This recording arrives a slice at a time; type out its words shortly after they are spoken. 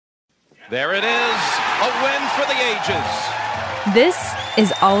There it is, a win for the ages. This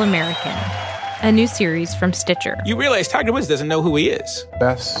is All American, a new series from Stitcher. You realize Tiger Woods doesn't know who he is.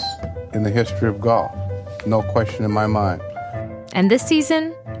 Best in the history of golf. No question in my mind. And this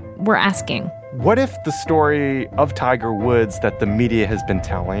season, we're asking, what if the story of Tiger Woods that the media has been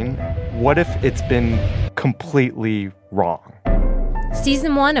telling, what if it's been completely wrong?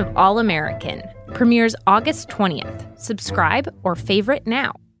 Season 1 of All American premieres August 20th. Subscribe or favorite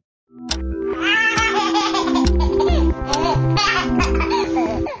now.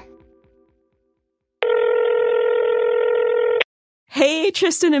 Hey,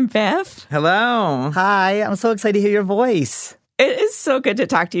 Tristan and Biff. Hello. Hi, I'm so excited to hear your voice. It is so good to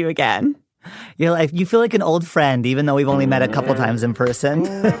talk to you again. You feel like an old friend, even though we've only met a couple times in person.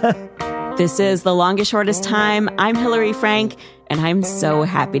 This is The Longest Shortest Time. I'm Hillary Frank, and I'm so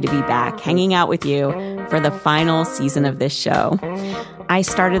happy to be back hanging out with you for the final season of this show. I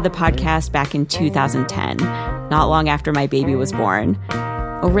started the podcast back in 2010, not long after my baby was born.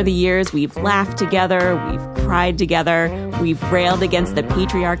 Over the years, we've laughed together, we've cried together, we've railed against the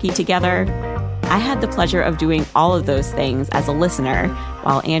patriarchy together. I had the pleasure of doing all of those things as a listener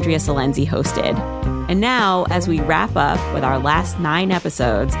while Andrea Salenzi hosted. And now, as we wrap up with our last 9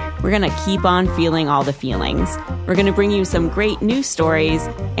 episodes, we're going to keep on feeling all the feelings. We're going to bring you some great news stories,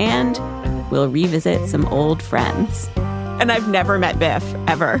 and we'll revisit some old friends. And I've never met Biff,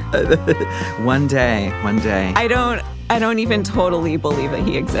 ever. One day. I don't even totally believe that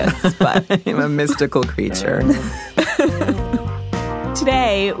he exists, but I'm a mystical creature.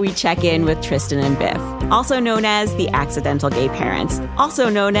 Today, we check in with Tristan and Biff, also known as the Accidental Gay Parents, also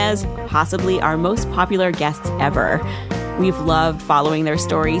known as possibly our most popular guests ever. We've loved following their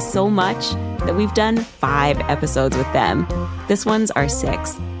stories so much that we've done 5 episodes with them. This one's our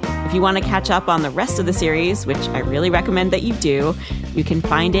 6th. If you want to catch up on the rest of the series, which I really recommend that you do, you can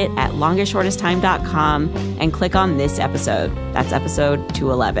find it at longestshortesttime.com and click on this episode. That's episode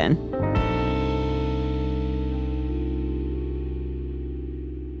 211.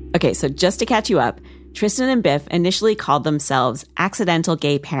 Okay, so just to catch you up, Tristan and Biff initially called themselves Accidental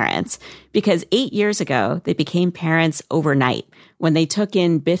Gay Parents because 8 years ago, they became parents overnight when they took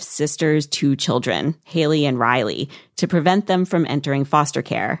in Biff's sister's 2 children, Haley and Riley, to prevent them from entering foster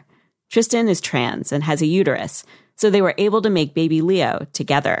care. Tristan is trans and has a uterus, so they were able to make baby Leo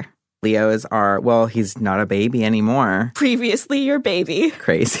together. Leo is he's not a baby anymore. Previously your baby.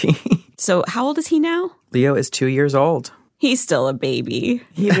 Crazy. So how old is he now? Leo is 2 years old. He's still a baby.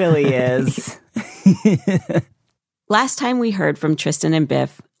 He really is. Last time we heard from Tristan and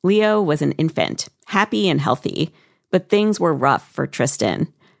Biff, Leo was an infant, happy and healthy, but things were rough for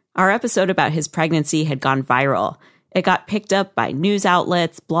Tristan. Our episode about his pregnancy had gone viral. It got picked up by news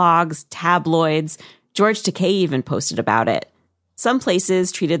outlets, blogs, tabloids. George Takei even posted about it. Some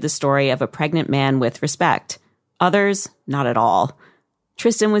places treated the story of a pregnant man with respect. Others, not at all.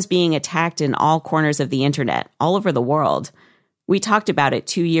 Tristan was being attacked in all corners of the internet, all over the world. We talked about it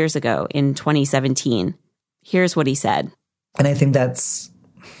 2 years ago in 2017. Here's what he said. And I think that's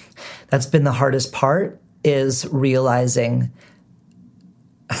been the hardest part, is realizing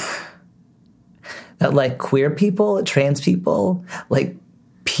that, like, queer people, trans people, like,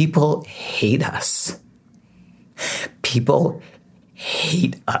 people hate us. People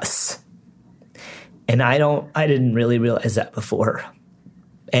hate us. And I didn't really realize that before.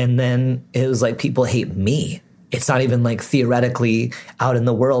 And then it was like, people hate me. It's not even like theoretically out in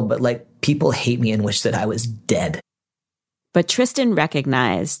the world, but like, people hate me and wish that I was dead. But Tristan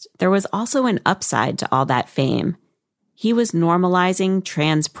recognized there was also an upside to all that fame. He was normalizing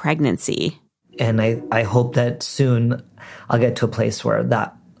trans pregnancy. And I hope that soon I'll get to a place where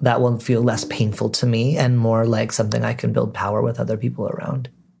that will feel less painful to me and more like something I can build power with other people around.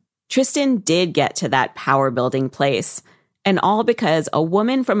 Tristan did get to that power building place. And all because a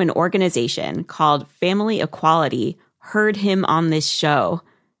woman from an organization called Family Equality heard him on this show.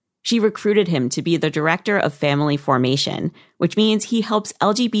 She recruited him to be the director of family formation, which means he helps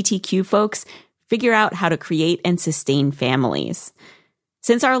LGBTQ folks figure out how to create and sustain families.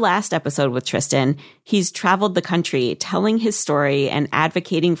 Since our last episode with Tristan, he's traveled the country telling his story and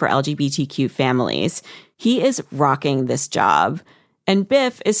advocating for LGBTQ families. He is rocking this job. And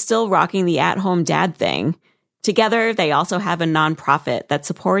Biff is still rocking the at-home dad thing. Together, they also have a nonprofit that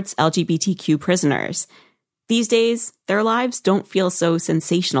supports LGBTQ prisoners. These days, their lives don't feel so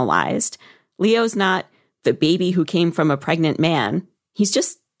sensationalized. Leo's not the baby who came from a pregnant man. He's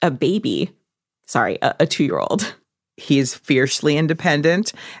just a baby. Sorry, a 2-year-old. He's fiercely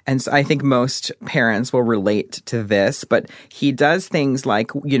independent, and so I think most parents will relate to this, but he does things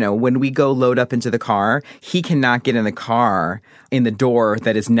like, when we go load up into the car, he cannot get in the car in the door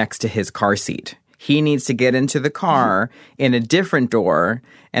that is next to his car seat. He needs to get into the car in a different door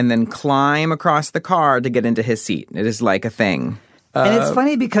and then climb across the car to get into his seat. It is like a thing. And it's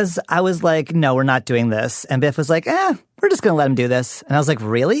funny because I was like, no, we're not doing this. And Biff was like, we're just going to let him do this. And I was like,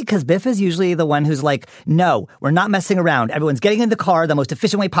 really? Because Biff is usually the one who's like, no, we're not messing around. Everyone's getting in the car the most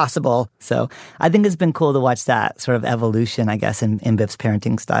efficient way possible. So I think it's been cool to watch that sort of evolution, I guess, in Biff's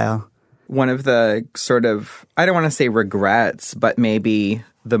parenting style. One of the sort of, I don't want to say regrets, but maybe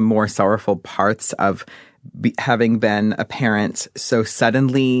the more sorrowful parts of having been a parent so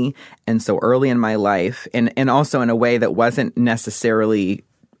suddenly and so early in my life, and also in a way that wasn't necessarily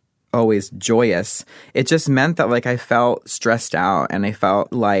always joyous. It just meant that I felt stressed out, and I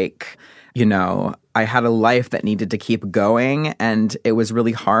felt like, I had a life that needed to keep going, and it was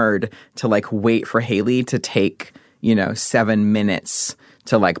really hard to wait for Haley to take, 7 minutes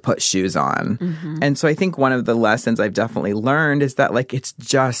to put shoes on. Mm-hmm. And so I think one of the lessons I've definitely learned is that it's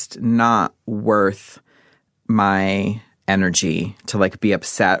just not worth my energy to be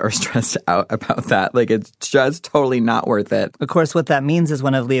upset or stressed out about that. It's just totally not worth it. Of course, what that means is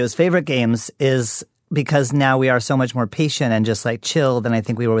one of Leo's favorite games is, because now we are so much more patient and just chill than I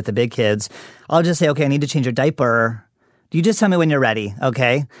think we were with the big kids. I'll just say, okay, I need to change your diaper. You just tell me when you're ready,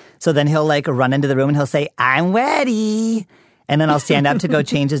 okay? So then he'll run into the room and he'll say, I'm ready. And then I'll stand up to go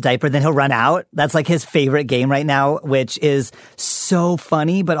change his diaper. Then he'll run out. That's his favorite game right now, which is so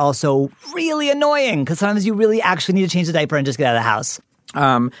funny, but also really annoying because sometimes you really actually need to change the diaper and just get out of the house.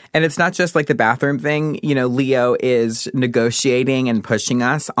 And it's not just the bathroom thing. Leo is negotiating and pushing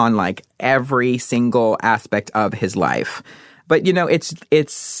us on every single aspect of his life. But,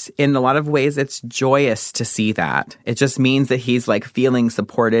 it's in a lot of ways, it's joyous to see that. It just means that he's feeling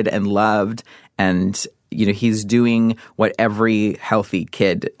supported and loved, and he's doing what every healthy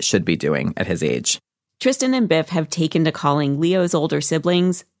kid should be doing at his age. Tristan and Biff have taken to calling Leo's older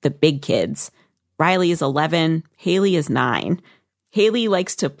siblings the big kids. Riley is 11, Haley is 9. Haley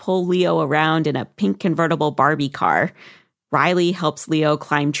likes to pull Leo around in a pink convertible Barbie car. Riley helps Leo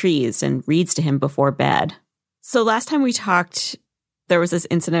climb trees and reads to him before bed. So last time we talked, there was this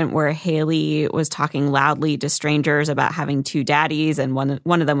incident where Haley was talking loudly to strangers about having 2 daddies, and one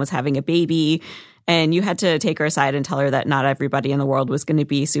of them was having a baby. And you had to take her aside and tell her that not everybody in the world was going to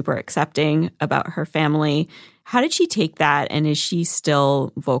be super accepting about her family. How did she take that? And is she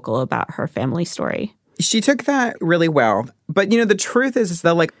still vocal about her family story? She took that really well. But, the truth is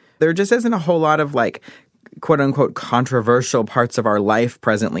that, there just isn't a whole lot of, quote unquote, controversial parts of our life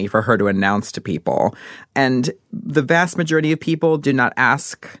presently for her to announce to people. And the vast majority of people do not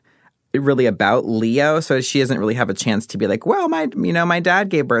ask really about Leo. So she doesn't really have a chance to be well, my dad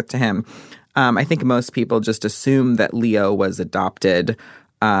gave birth to him. I think most people just assume that Leo was adopted,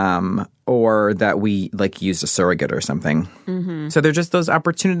 or that we used a surrogate or something. Mm-hmm. So they're just, those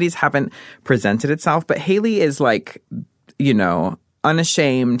opportunities haven't presented itself. But Haley is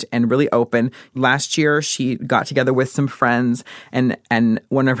unashamed and really open. Last year, she got together with some friends, and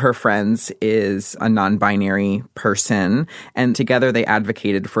one of her friends is a non-binary person. And together they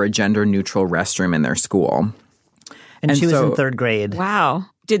advocated for a gender-neutral restroom in their school. And she was in 3rd grade. Wow.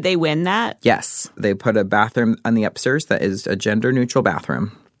 Did they win that? Yes. They put a bathroom on the upstairs that is a gender-neutral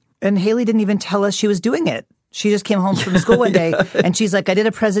bathroom. And Haley didn't even tell us she was doing it. She just came home from school one day, and she's like, I did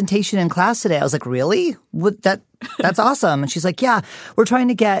a presentation in class today. I was like, really? That's awesome. And she's like, yeah, we're trying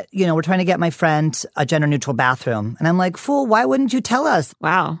to get my friend a gender-neutral bathroom. And I'm like, fool, why wouldn't you tell us?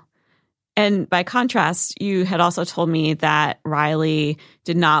 Wow. And by contrast, you had also told me that Riley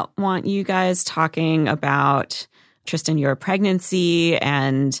did not want you guys talking about Tristan, your pregnancy,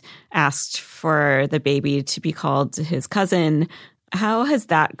 and asked for the baby to be called his cousin. How has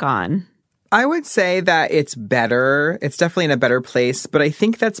that gone? I would say that it's better. It's definitely in a better place. But I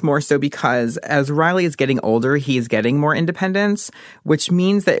think that's more so because as Riley is getting older, he's getting more independence, which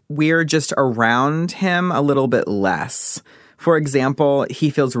means that we're just around him a little bit less. For example,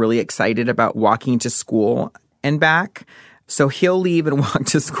 he feels really excited about walking to school and back. So he'll leave and walk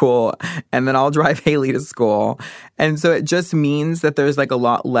to school, and then I'll drive Haley to school. And so it just means that there's a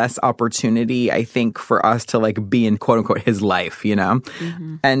lot less opportunity, I think, for us to be in quote unquote his life,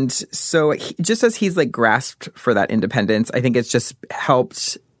 Mm-hmm. And so just as he's grasped for that independence, I think it's just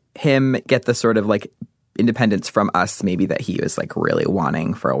helped him get the sort of independence from us maybe that he was really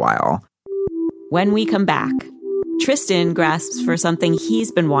wanting for a while. When we come back, Tristan grasps for something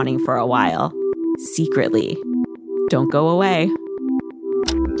he's been wanting for a while, secretly. Don't go away.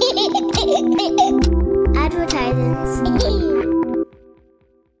 I advertisements.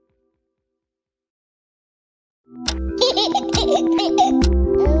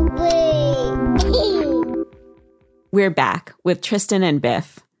 We're back with Tristan and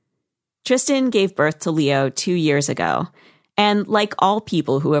Biff. Tristan gave birth to Leo 2 years ago. And like all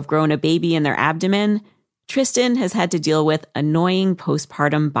people who have grown a baby in their abdomen, Tristan has had to deal with annoying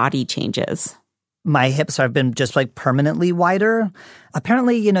postpartum body changes. My hips have been just like permanently wider.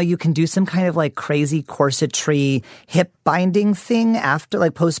 Apparently, you can do some kind of like crazy corsetry hip binding thing after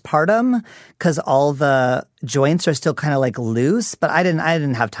like postpartum because all the joints are still kind of like loose. But I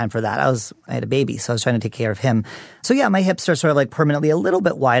didn't have time for that. I had a baby, so I was trying to take care of him. So yeah, my hips are sort of like permanently a little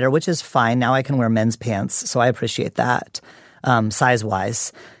bit wider, which is fine. Now I can wear men's pants, so I appreciate that size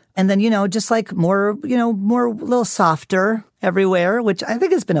wise. And then, just like more a little softer everywhere, which I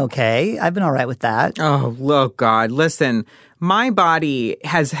think has been okay. I've been all right with that. Oh, God. Listen, my body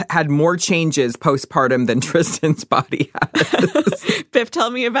has had more changes postpartum than Tristan's body has. Biff, tell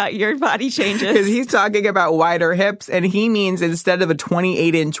me about your body changes. Because he's talking about wider hips, and he means instead of a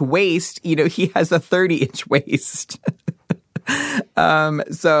 28-inch waist, he has a 30-inch waist.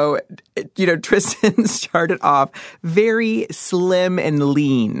 So Tristan started off very slim and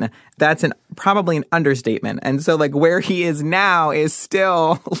lean. That's probably an understatement. And so like where he is now is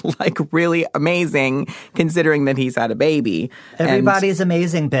still like really amazing considering that he's had a baby. Everybody's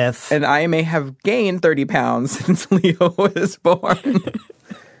amazing, Biff. And I may have gained 30 pounds since Leo was born.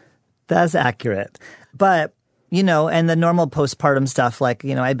 That's accurate. But and the normal postpartum stuff, like,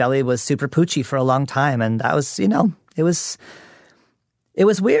 my belly was super poochy for a long time. And that was, it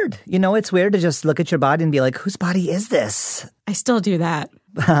was weird. It's weird to just look at your body and be like, whose body is this? I still do that.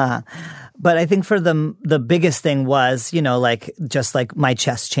 But I think for the biggest thing was, just like my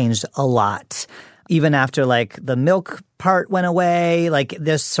chest changed a lot. Even after like the milk part went away, like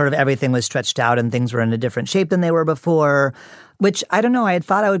this sort of everything was stretched out and things were in a different shape than they were before, which I don't know, I had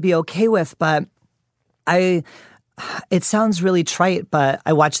thought I would be okay with, but it sounds really trite, but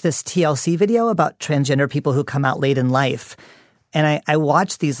I watched this TLC video about transgender people who come out late in life. And I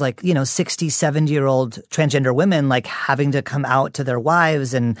watched these 60, 70-year-old transgender women like having to come out to their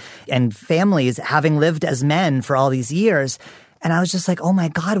wives and families, having lived as men for all these years. And I was just like, oh my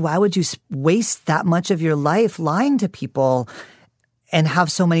God, why would you waste that much of your life lying to people and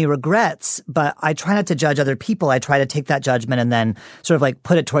have so many regrets? But I try not to judge other people. I try to take that judgment and then sort of like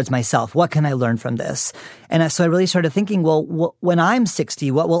put it towards myself. What can I learn from this? And so I really started thinking, well, when I'm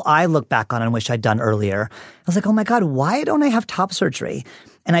 60, what will I look back on and wish I'd done earlier? I was like, oh my God, why don't I have top surgery?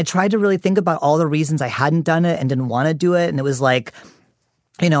 And I tried to really think about all the reasons I hadn't done it and didn't want to do it. And it was like,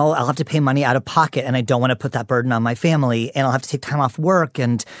 I'll have to pay money out of pocket and I don't want to put that burden on my family, and I'll have to take time off work.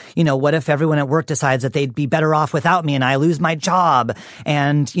 And, what if everyone at work decides that they'd be better off without me and I lose my job?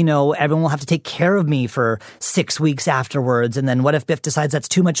 And, everyone will have to take care of me for 6 weeks afterwards. And then what if Biff decides that's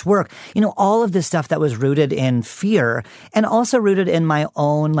too much work? All of this stuff that was rooted in fear and also rooted in my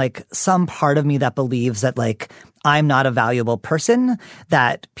own, like some part of me that believes that like, I'm not a valuable person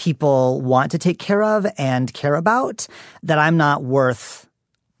that people want to take care of and care about, that I'm not worth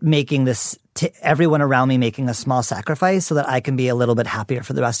making this everyone around me making a small sacrifice so that I can be a little bit happier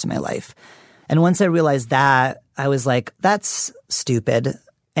for the rest of my life. And once I realized that, I was like, that's stupid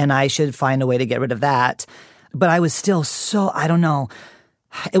and I should find a way to get rid of that. But I was still I don't know.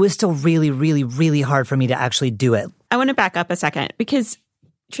 It was still really, really, really hard for me to actually do it. I want to back up a second because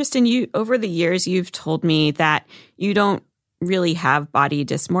Tristan, over the years, you've told me that you don't really have body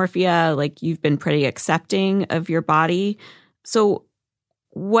dysmorphia. Like you've been pretty accepting of your body. So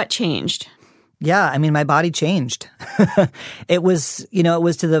what changed? Yeah, I mean, my body changed. It was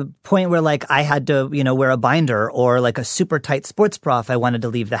to the point where like I had to, wear a binder or like a super tight sports bra if I wanted to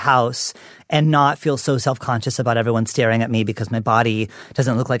leave the house and not feel so self-conscious about everyone staring at me because my body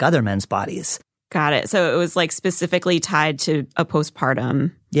doesn't look like other men's bodies. Got it. So it was like specifically tied to a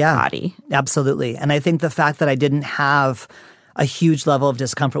postpartum body. Absolutely. And I think the fact that I didn't have a huge level of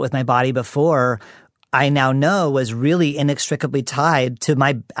discomfort with my body before, I now know was really inextricably tied to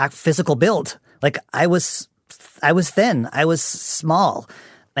my physical build. Like I was thin, I was small.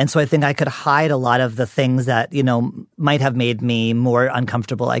 And so I think I could hide a lot of the things that, might have made me more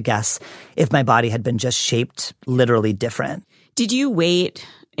uncomfortable, I guess, if my body had been just shaped literally different. Did you wait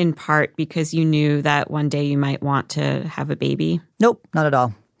in part because you knew that one day you might want to have a baby? Nope, not at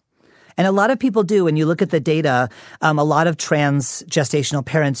all. And a lot of people do. When you look at the data, a lot of trans gestational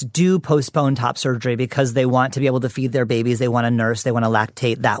parents do postpone top surgery because they want to be able to feed their babies. They want to nurse. They want to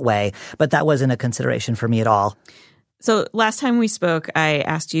lactate that way. But that wasn't a consideration for me at all. So last time we spoke, I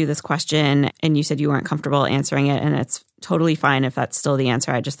asked you this question and you said you weren't comfortable answering it. And it's totally fine if that's still the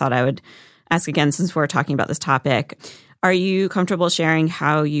answer. I just thought I would ask again since we're talking about this topic. Are you comfortable sharing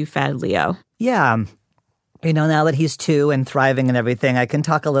how you fed Leo? Yeah. Now that he's 2 and thriving and everything, I can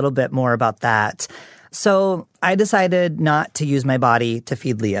talk a little bit more about that. So I decided not to use my body to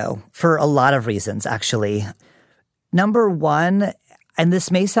feed Leo for a lot of reasons, actually. Number one, and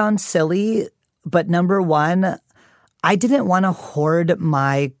this may sound silly, but number one, I didn't want to hoard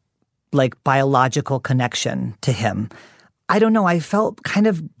my biological connection to him. I don't know. I felt kind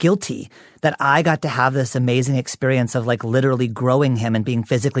of guilty that I got to have this amazing experience of literally growing him and being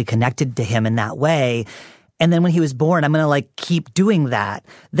physically connected to him in that way. And then when he was born, I'm going to keep doing that.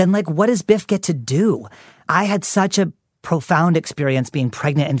 Then what does Biff get to do? I had such a profound experience being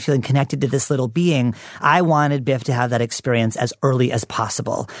pregnant and feeling connected to this little being. I wanted Biff to have that experience as early as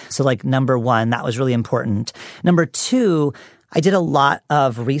possible. So number one, that was really important. Number two, I did a lot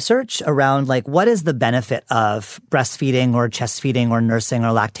of research around what is the benefit of breastfeeding or chest feeding or nursing or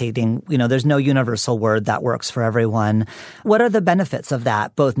lactating. There's no universal word that works for everyone. What are the benefits of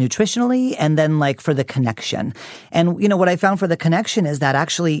that, both nutritionally and then for the connection? And, what I found for the connection is that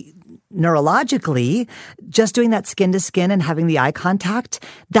actually neurologically, just doing that skin to skin and having the eye contact,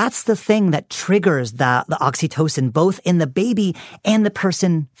 that's the thing that triggers the oxytocin, both in the baby and the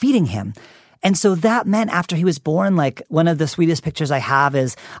person feeding him. And so that meant after he was born, one of the sweetest pictures I have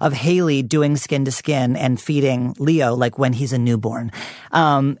is of Haley doing skin to skin and feeding Leo, when he's a newborn.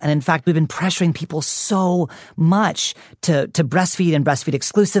 And in fact, we've been pressuring people so much to breastfeed and breastfeed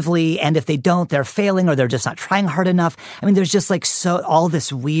exclusively. And if they don't, they're failing or they're just not trying hard enough. I mean, there's just so all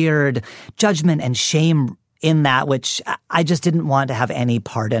this weird judgment and shame in that, which I just didn't want to have any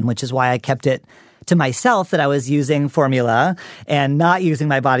part in, which is why I kept it to myself that I was using formula and not using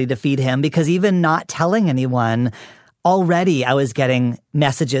my body to feed him, because even not telling anyone, already I was getting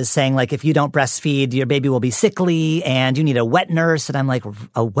messages saying if you don't breastfeed, your baby will be sickly and you need a wet nurse. And I'm like,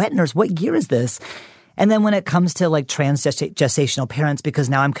 a wet nurse? What year is this? And then when it comes to trans gestational parents, because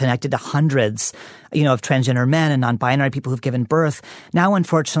now I'm connected to hundreds, of transgender men and non-binary people who've given birth. Now,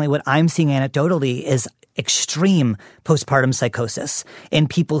 unfortunately, what I'm seeing anecdotally is extreme postpartum psychosis in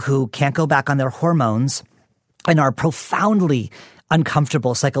people who can't go back on their hormones and are profoundly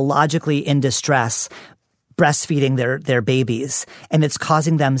uncomfortable, psychologically in distress, breastfeeding their babies. And it's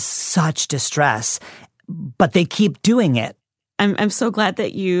causing them such distress, but they keep doing it. I'm so glad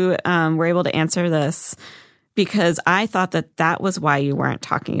that you were able to answer this, because I thought that was why you weren't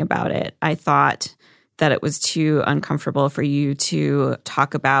talking about it. I thought that it was too uncomfortable for you to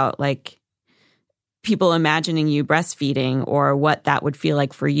talk about people imagining you breastfeeding or what that would feel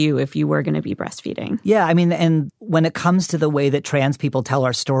like for you if you were going to be breastfeeding. Yeah, I mean, and when it comes to the way that trans people tell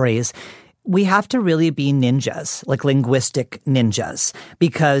our stories, we have to really be ninjas, linguistic ninjas,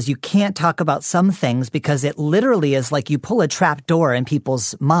 because you can't talk about some things because it literally is you pull a trap door in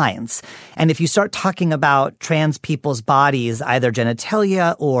people's minds. And if you start talking about trans people's bodies, either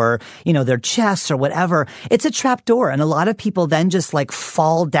genitalia or, their chests or whatever, it's a trap door. And a lot of people then just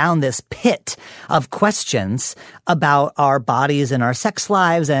fall down this pit of questions about our bodies and our sex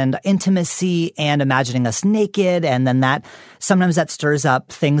lives and intimacy and imagining us naked. And then sometimes that stirs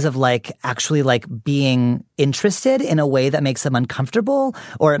up things of actually being interested in a way that makes them uncomfortable,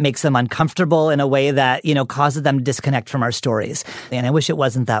 or it makes them uncomfortable in a way that, causes them to disconnect from our stories. And I wish it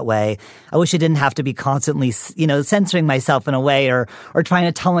wasn't that way. I wish I didn't have to be constantly, censoring myself in a way or trying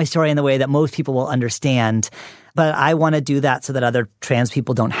to tell my story in the way that most people will understand. But I want to do that so that other trans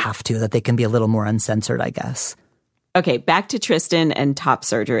people don't have to, that they can be a little more uncensored, I guess. Okay, back to Tristan and top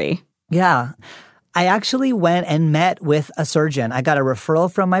surgery. Yeah. I actually went and met with a surgeon. I got a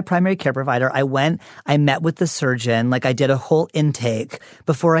referral from my primary care provider. I met with the surgeon. I did a whole intake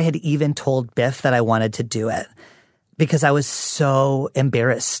before I had even told Biff that I wanted to do it, because I was so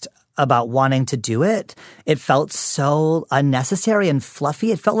embarrassed about wanting to do it. It felt so unnecessary and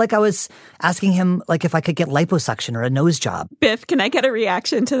fluffy. It felt like I was asking him if I could get liposuction or a nose job. Biff, can I get a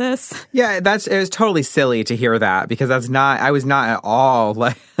reaction to this? Yeah, it was totally silly to hear that, because I was not at all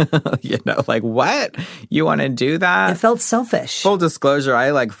what? You want to do that? It felt selfish. Full disclosure,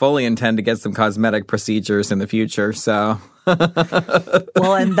 I fully intend to get some cosmetic procedures in the future, so.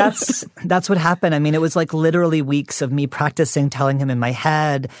 Well, and that's what happened. I mean, it was literally weeks of me practicing telling him in my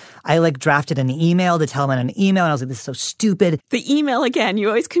head. I drafted an email to tell him in an email, and I was this is so stupid. The email again. You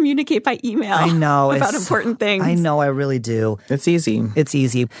always communicate by email. I know. About important things. I know, I really do. It's easy. It's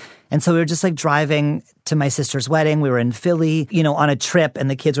easy. And so we were just driving to my sister's wedding. We were in Philly, on a trip, and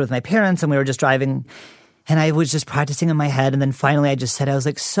the kids were with my parents, and we were just driving. And I was just practicing in my head. And then finally I just said, I was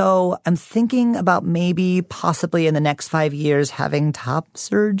so I'm thinking about maybe possibly in the next 5 years having top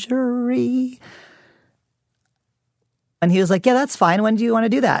surgery. And he was like, yeah, that's fine. When do you want to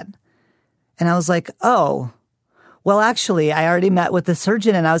do that? And I was like, oh, well, actually, I already met with the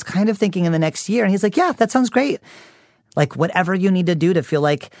surgeon and I was kind of thinking in the next year. And he's like, yeah, that sounds great. Like, whatever you need to do to feel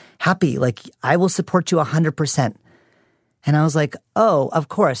like happy, like, I will support you 100%. And I was like, oh, of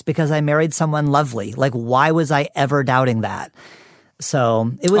course, because I married someone lovely. Like, why was I ever doubting that?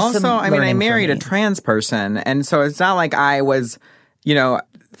 So it was also, I mean, I married a a trans person. And so it's not like I was,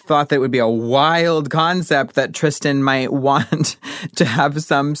 thought that it would be a wild concept that Tristan might want to have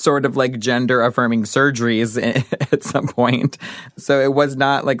some sort of like gender affirming surgeries at some point. So it was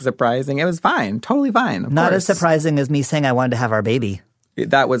not like surprising. It was fine. Totally fine. Not as surprising as me saying I wanted to have our baby.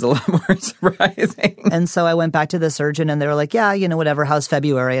 That was a lot more surprising. And so I went back to the surgeon and they were like, yeah, whatever, how's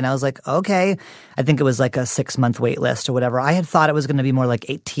February? And I was like, okay. I think it was like a 6-month wait list or whatever. I had thought it was going to be more like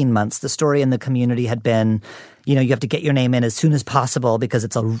 18 months. The story in the community had been, you have to get your name in as soon as possible because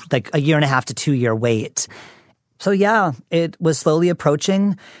it's a 1.5 to 2 year wait. So yeah, it was slowly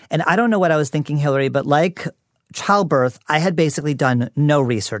approaching. And I don't know what I was thinking, Hillary, but like childbirth, I had basically done no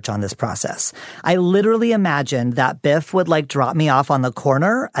research on this process. I literally imagined that Biff would like drop me off on the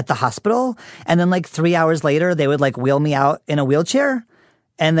corner at the hospital. And then like 3 hours later, they would like wheel me out in a wheelchair.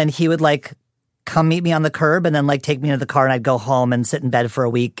 And then he would like come meet me on the curb and then like take me to the car and I'd go home and sit in bed for a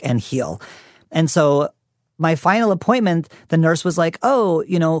week and heal. And so my final appointment, the nurse was like, oh,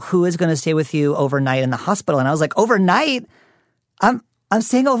 who is going to stay with you overnight in the hospital? And I was like, overnight? I'm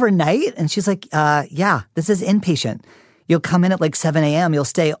staying overnight? And she's like, yeah, this is inpatient. You'll come in at like 7 a.m. You'll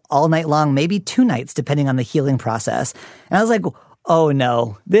stay all night long, maybe 2 nights, depending on the healing process. And I was like, oh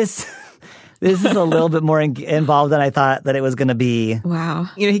no, this is a little bit more involved than I thought that it was going to be. Wow.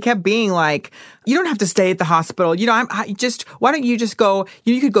 He kept being like, you don't have to stay at the hospital. Why don't you just go,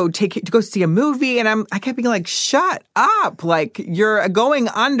 you could go see a movie. And I kept being like, shut up. Like, you're going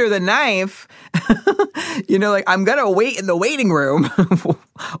under the knife. Like, I'm going to wait in the waiting room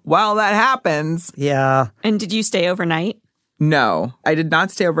while that happens. Yeah. And did you stay overnight? No, I did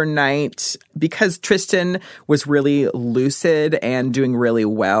not stay overnight because Tristan was really lucid and doing really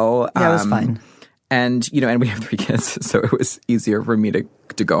well. Yeah, it was fine. And, and we have 3 kids, so it was easier for me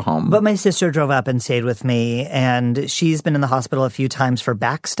to go home. But my sister drove up and stayed with me, and she's been in the hospital a few times for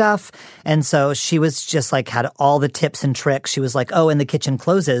back stuff. And so she was just like, had all the tips and tricks. She was like, oh, and the kitchen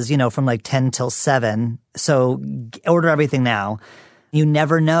closes, from like 10 till 7. So order everything now. You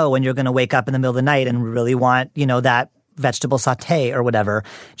never know when you're going to wake up in the middle of the night and really want, that vegetable saute or whatever.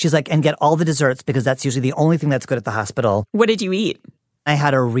 She's like, and get all the desserts because that's usually the only thing that's good at the hospital. What did you eat? I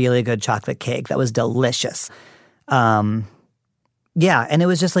had a really good chocolate cake that was delicious. Yeah, and it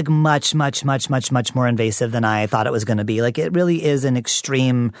was just like much, much, much, much, much more invasive than I thought it was going to be. Like, it really is an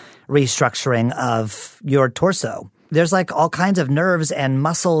extreme restructuring of your torso. There's like all kinds of nerves and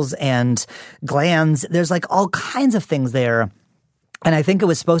muscles and glands. There's like all kinds of things there. And I think it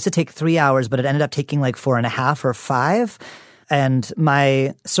was supposed to take 3 hours, but it ended up taking like 4.5 or 5. And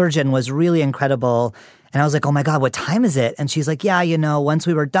my surgeon was really incredible. And I was like, oh my God, what time is it? And she's like, yeah, once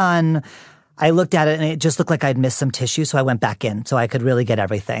we were done, I looked at it and it just looked like I'd missed some tissue. So I went back in so I could really get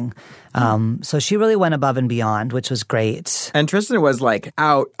everything. So she really went above and beyond, which was great. And Tristan was like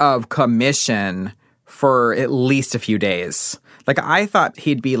out of commission for at least a few days. Like, I thought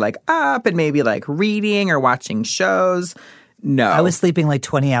he'd be like up and maybe like reading or watching shows. No. I was sleeping like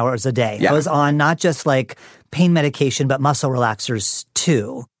 20 hours a day. Yeah. I was on not just like pain medication, but muscle relaxers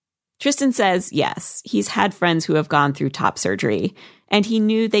too. Tristan says, yes, he's had friends who have gone through top surgery, and he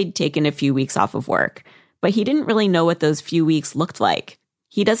knew they'd taken a few weeks off of work, but he didn't really know what those few weeks looked like.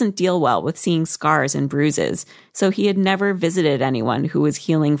 He doesn't deal well with seeing scars and bruises, so he had never visited anyone who was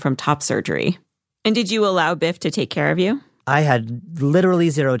healing from top surgery. And did you allow Biff to take care of you? I had literally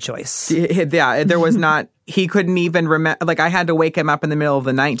zero choice. Yeah, there was not, he couldn't even remember, like, I had to wake him up in the middle of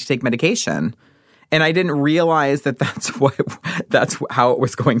the night to take medication. And I didn't realize that that's how it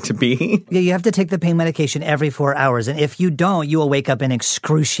was going to be. Yeah, you have to take the pain medication every 4 hours. And if you don't, you will wake up in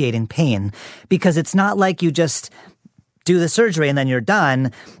excruciating pain. Because it's not like you just do the surgery and then you're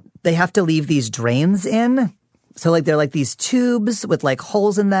done. They have to leave these drains in. So like they're like these tubes with like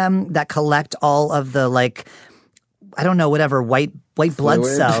holes in them that collect all of the like, I don't know, whatever white blood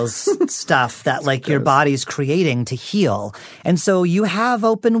cells stuff that like your body's creating to heal. And so you have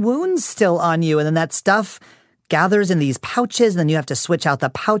open wounds still on you. And then that stuff gathers in these pouches. And then you have to switch out the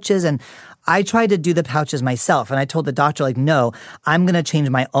pouches. And I tried to do the pouches myself. And I told the doctor, like, no, I'm going to change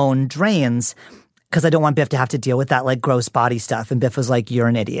my own drains because I don't want Biff to have to deal with that like gross body stuff. And Biff was like, you're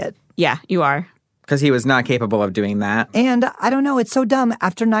an idiot. Yeah, you are. Because he was not capable of doing that. And I don't know, it's so dumb.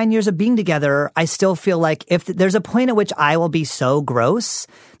 After 9 years of being together, I still feel like if there's a point at which I will be so gross,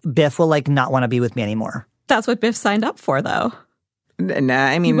 Biff will like not want to be with me anymore. That's what Biff signed up for, though. Nah,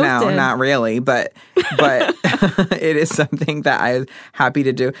 I mean, no, not really, but it is something that I'm happy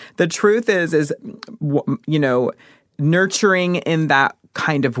to do. The truth is, you know, nurturing in that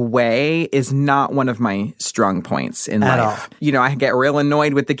kind of way is not one of my strong points in life. All. You know, I get real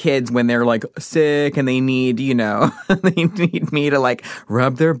annoyed with the kids when they're like sick and they need, you know, they need me to like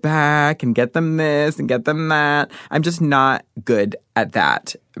rub their back and get them this and get them that. I'm just not good at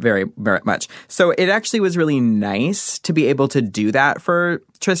that very, very much. So it actually was really nice to be able to do that for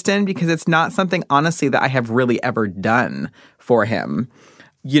Tristan because it's not something, honestly, that I have really ever done for him.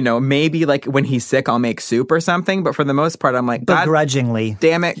 You know, maybe like when he's sick, I'll make soup or something. But for the most part, I'm like, begrudgingly.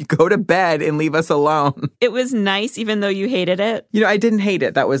 Damn it, go to bed and leave us alone. It was nice, even though you hated it. You know, I didn't hate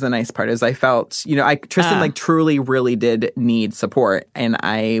it. That was the nice part is I felt, you know, Tristan like truly, really did need support. And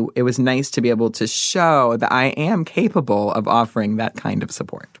it was nice to be able to show that I am capable of offering that kind of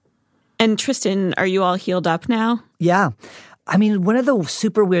support. And Tristan, are you all healed up now? Yeah. I mean, one of the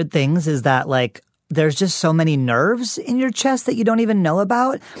super weird things is that like, there's just so many nerves in your chest that you don't even know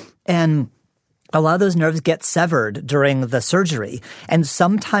about. And a lot of those nerves get severed during the surgery. And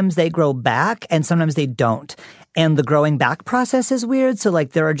sometimes they grow back and sometimes they don't. And the growing back process is weird. So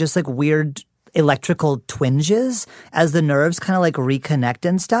like there are just like weird electrical twinges as the nerves kind of like reconnect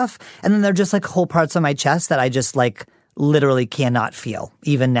and stuff. And then there are just like whole parts of my chest that I just like literally cannot feel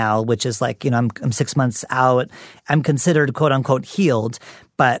even now, which is like, you know, I'm 6 months out. I'm considered quote unquote healed.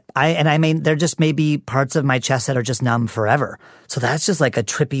 But there just may be parts of my chest that are just numb forever. So that's just like a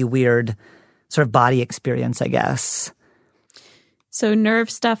trippy, weird sort of body experience, I guess. So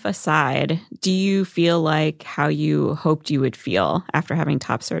nerve stuff aside, do you feel like how you hoped you would feel after having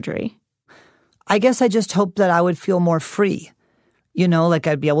top surgery? I guess I just hoped that I would feel more free. You know, like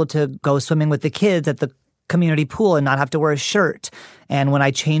I'd be able to go swimming with the kids at the community pool and not have to wear a shirt. And when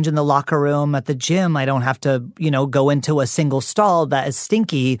I change in the locker room at the gym, I don't have to, you know, go into a single stall that is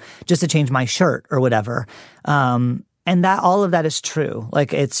stinky just to change my shirt or whatever. And that all of that is true.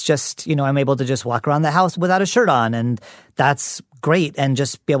 Like it's just, you know, I'm able to just walk around the house without a shirt on and that's great. And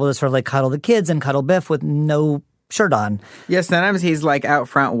just be able to sort of like cuddle the kids and cuddle Biff with no shirt on. Yeah, sometimes he's like out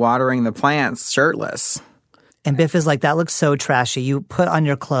front watering the plants shirtless. And Biff is like, that looks so trashy. You put on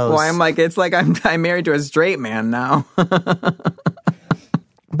your clothes. Well, I'm like, it's like I'm married to a straight man now.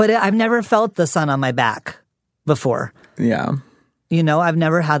 But I've never felt the sun on my back before. Yeah. You know, I've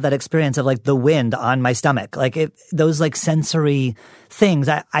never had that experience of like the wind on my stomach. Like those like sensory things.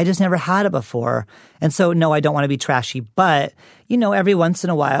 I just never had it before. And so, no, I don't want to be trashy. But, you know, every once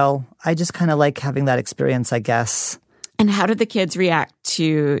in a while, I just kind of like having that experience, I guess. And how did the kids react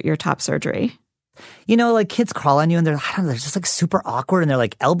to your top surgery? You know, like kids crawl on you and they're just like super awkward and they're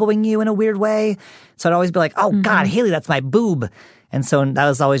like elbowing you in a weird way. So I'd always be like, oh God, Haley, that's my boob. And so that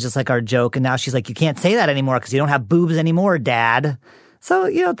was always just like our joke. And now she's like, you can't say that anymore because you don't have boobs anymore, Dad. So,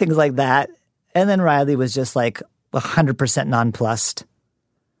 you know, things like that. And then Riley was just like 100% nonplussed.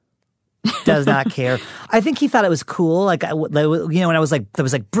 Does not care. I think he thought it was cool. Like, you know, when I was like, there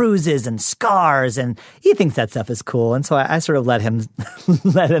was like bruises and scars and he thinks that stuff is cool. And so I sort of let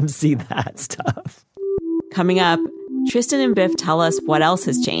him see that stuff. Coming up, Tristan and Biff tell us what else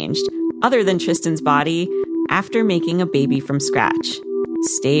has changed, other than Tristan's body, after making a baby from scratch.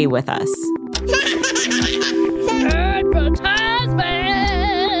 Stay with us.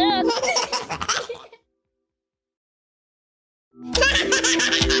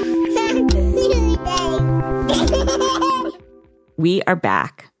 We are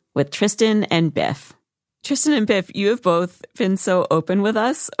back with Tristan and Biff. Tristan and Biff, you have both been so open with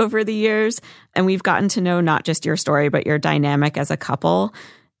us over the years, and we've gotten to know not just your story, but your dynamic as a couple.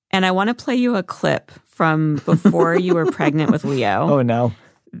 And I want to play you a clip from before you were pregnant with Leo. Oh, no.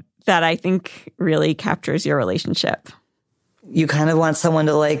 That I think really captures your relationship. You kind of want someone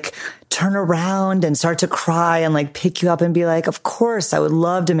to like turn around and start to cry and like pick you up and be like, of course, I would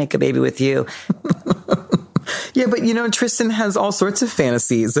love to make a baby with you. Yeah, but you know, Tristan has all sorts of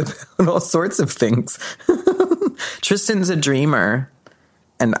fantasies about all sorts of things. Tristan's a dreamer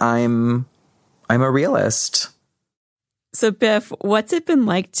and I'm a realist. So Biff, what's it been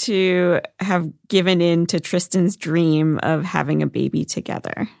like to have given in to Tristan's dream of having a baby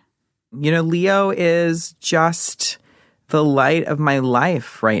together? You know, Leo is just the light of my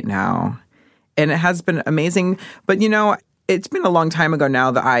life right now. And it has been amazing. But, you know, it's been a long time ago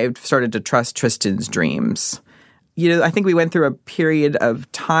now that I've started to trust Tristan's dreams. You know, I think we went through a period of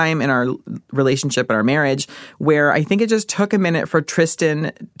time in our relationship and our marriage where I think it just took a minute for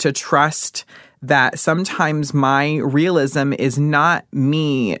Tristan to trust that sometimes my realism is not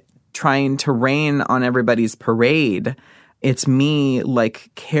me trying to rain on everybody's parade. It's me like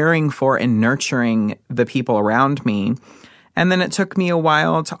caring for and nurturing the people around me. And then it took me a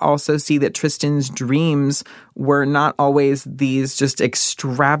while to also see that Tristan's dreams were not always these just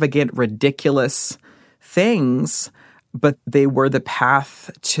extravagant, ridiculous things, but they were the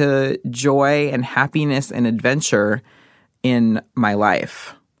path to joy and happiness and adventure in my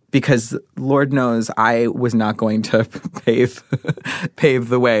life. Because Lord knows I was not going to pave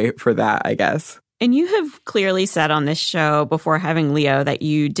the way for that, I guess. And you have clearly said on this show before having Leo that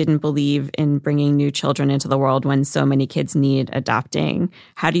you didn't believe in bringing new children into the world when so many kids need adopting.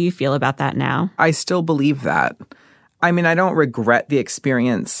 How do you feel about that now? I still believe that. I mean, I don't regret the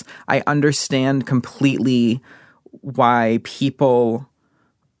experience. I understand completely why people,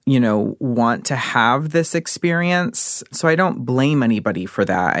 want to have this experience. So I don't blame anybody for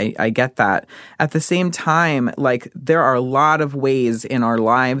that. I get that. At the same time, there are a lot of ways in our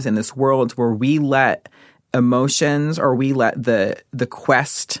lives in this world where we let emotions or we let the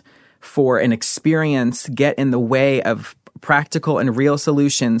quest for an experience get in the way of practical and real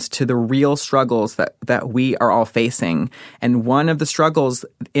solutions to the real struggles that we are all facing. And one of the struggles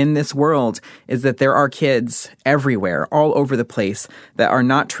in this world is that there are kids everywhere, all over the place, that are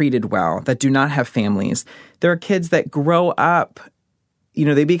not treated well, that do not have families. There are kids that grow up,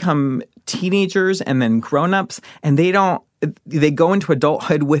 they become teenagers and then grown-ups, and they go into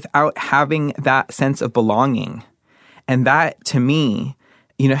adulthood without having that sense of belonging. And that, to me,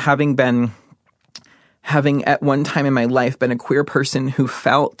 having at one time in my life been a queer person who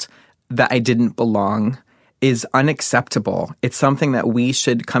felt that I didn't belong is unacceptable. It's something that we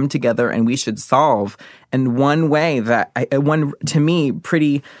should come together and we should solve. And one way to me,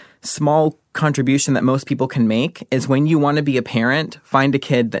 pretty small contribution that most people can make is when you want to be a parent, find a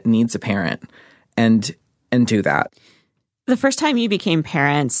kid that needs a parent and do that. The first time you became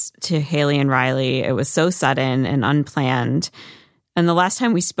parents to Haley and Riley, it was so sudden and unplanned. And the last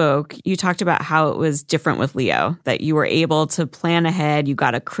time we spoke, you talked about how it was different with Leo, that you were able to plan ahead. You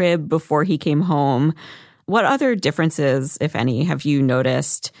got a crib before he came home. What other differences, if any, have you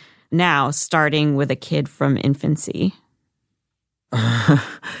noticed now, starting with a kid from infancy?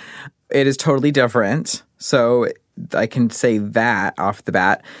 It is totally different. So I can say that off the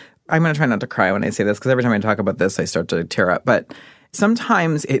bat. I'm going to try not to cry when I say this, because every time I talk about this, I start to tear up. But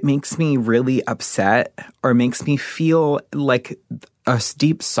sometimes it makes me really upset or makes me feel like a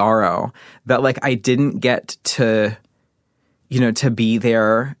deep sorrow that I didn't get to, to be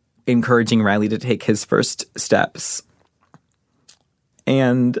there encouraging Riley to take his first steps.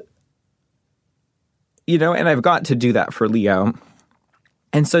 And, and I've got to do that for Leo.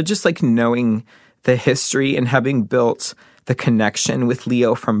 And so just knowing the history and having built the connection with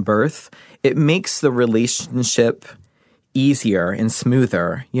Leo from birth, it makes the relationship easier and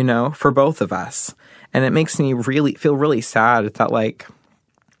smoother, for both of us. And it makes me really feel really sad that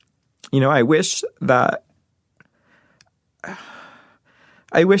I wish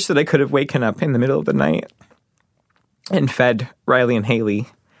that I could have waken up in the middle of the night and fed Riley and Haley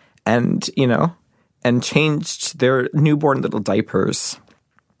and, and changed their newborn little diapers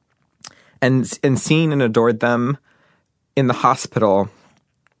and seen and adored them in the hospital.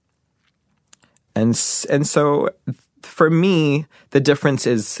 And so for me, the difference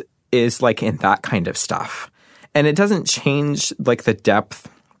is in that kind of stuff. And it doesn't change the depth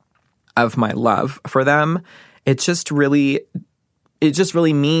of my love for them. It just really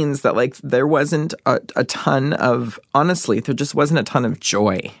means that there wasn't a ton of, honestly, there just wasn't a ton of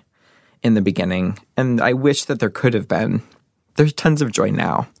joy in the beginning. And I wish that there could have been. There's tons of joy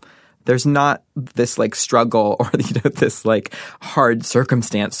now. There's not this struggle or this hard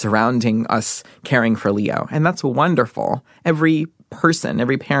circumstance surrounding us caring for Leo. And that's wonderful. Every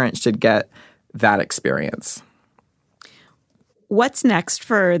parent should get that experience. What's next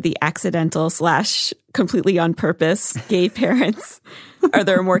for the accidental / completely on purpose gay parents? Are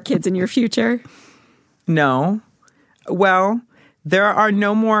there more kids in your future? No. Well, there are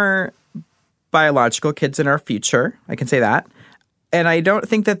no more biological kids in our future. I can say that. And I don't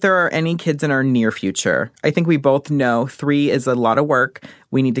think that there are any kids in our near future. I think we both know 3 is a lot of work.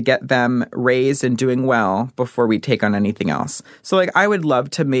 We need to get them raised and doing well before we take on anything else. So I would love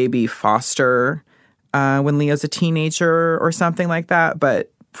to maybe foster when Leo's a teenager or something like that.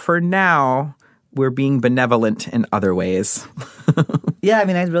 But for now, we're being benevolent in other ways. Yeah, I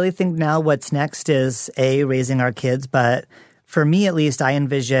mean, I really think now what's next is raising our kids. But for me, at least, I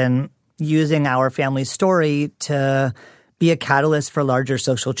envision using our family story to be a catalyst for larger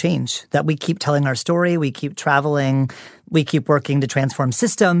social change, that we keep telling our story, we keep traveling, we keep working to transform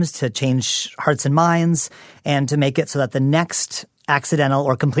systems, to change hearts and minds, and to make it so that the next accidental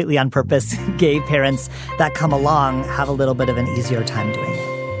or completely on purpose gay parents that come along have a little bit of an easier time doing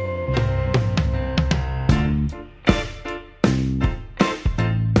it.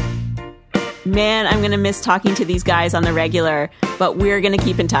 Man, I'm going to miss talking to these guys on the regular, but we're going to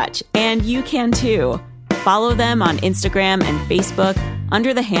keep in touch. And you can too. Follow them on Instagram and Facebook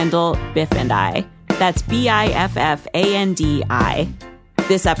under the handle Biff and I. That's BIFFANDI.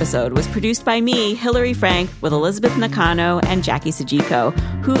 This episode was produced by me, Hillary Frank, with Elizabeth Nakano and Jackie Sajiko,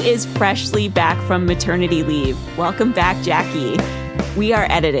 who is freshly back from maternity leave. Welcome back, Jackie. We are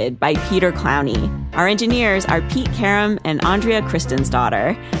edited by Peter Clowney. Our engineers are Pete Karam and Andrea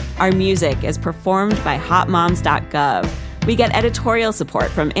Christensdottir. Our music is performed by hotmoms.gov. We get editorial support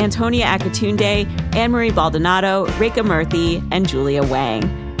from Antonia Akatunde, Anne-Marie Baldonado, Reka Murthy, and Julia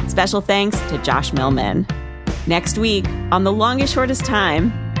Wang. Special thanks to Josh Millman. Next week, on The Longest Shortest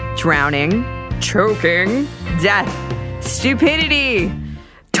Time... Drowning, choking, death, stupidity,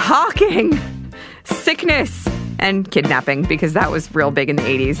 talking, sickness, and kidnapping, because that was real big in the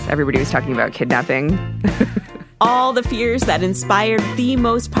 80s. Everybody was talking about kidnapping. All the fears that inspired the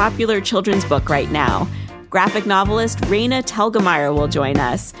most popular children's book right now. Graphic novelist Raina Telgemeier will join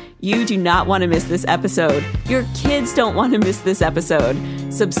us. You do not want to miss this episode. Your kids don't want to miss this episode.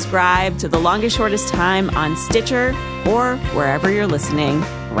 Subscribe to The Longest Shortest Time on Stitcher or wherever you're listening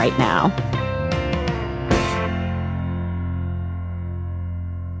right now.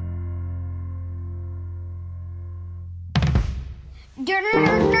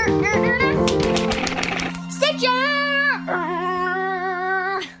 Stitcher!